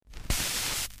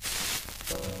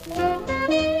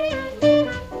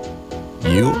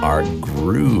You are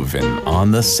grooving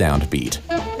on the Soundbeat.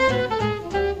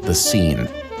 The scene,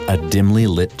 a dimly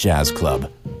lit jazz club.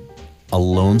 A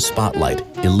lone spotlight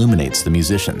illuminates the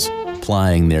musicians,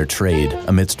 plying their trade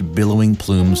amidst billowing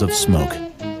plumes of smoke.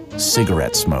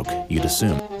 Cigarette smoke, you'd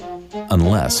assume.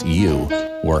 Unless you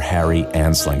were Harry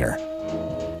Anslinger.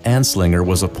 Anslinger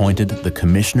was appointed the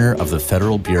Commissioner of the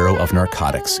Federal Bureau of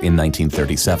Narcotics in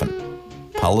 1937.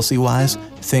 Policy-wise,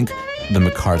 think the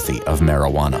McCarthy of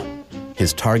marijuana.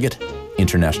 His target,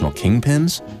 international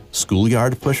kingpins?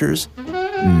 Schoolyard pushers?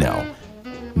 No.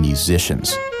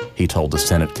 Musicians, he told the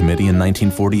Senate committee in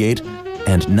 1948,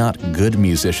 and not good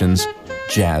musicians,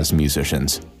 jazz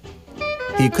musicians.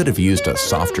 He could have used a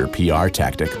softer PR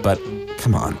tactic, but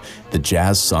come on, the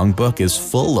jazz songbook is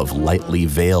full of lightly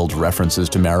veiled references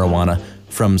to marijuana,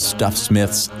 from Stuff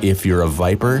Smith's If You're a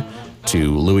Viper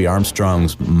to Louis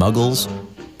Armstrong's Muggles,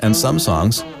 and some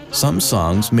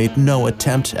songs made no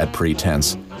attempt at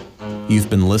pretense. You've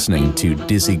been listening to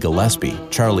Dizzy Gillespie,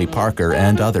 Charlie Parker,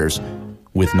 and others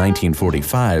with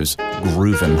 1945's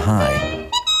Groovin' High.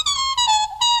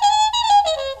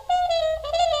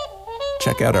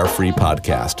 Check out our free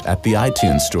podcast at the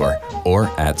iTunes Store or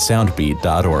at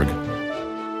soundbeat.org.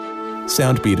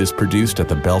 Soundbeat is produced at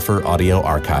the Belfer Audio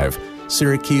Archive,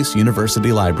 Syracuse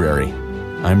University Library.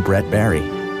 I'm Brett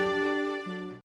Barry.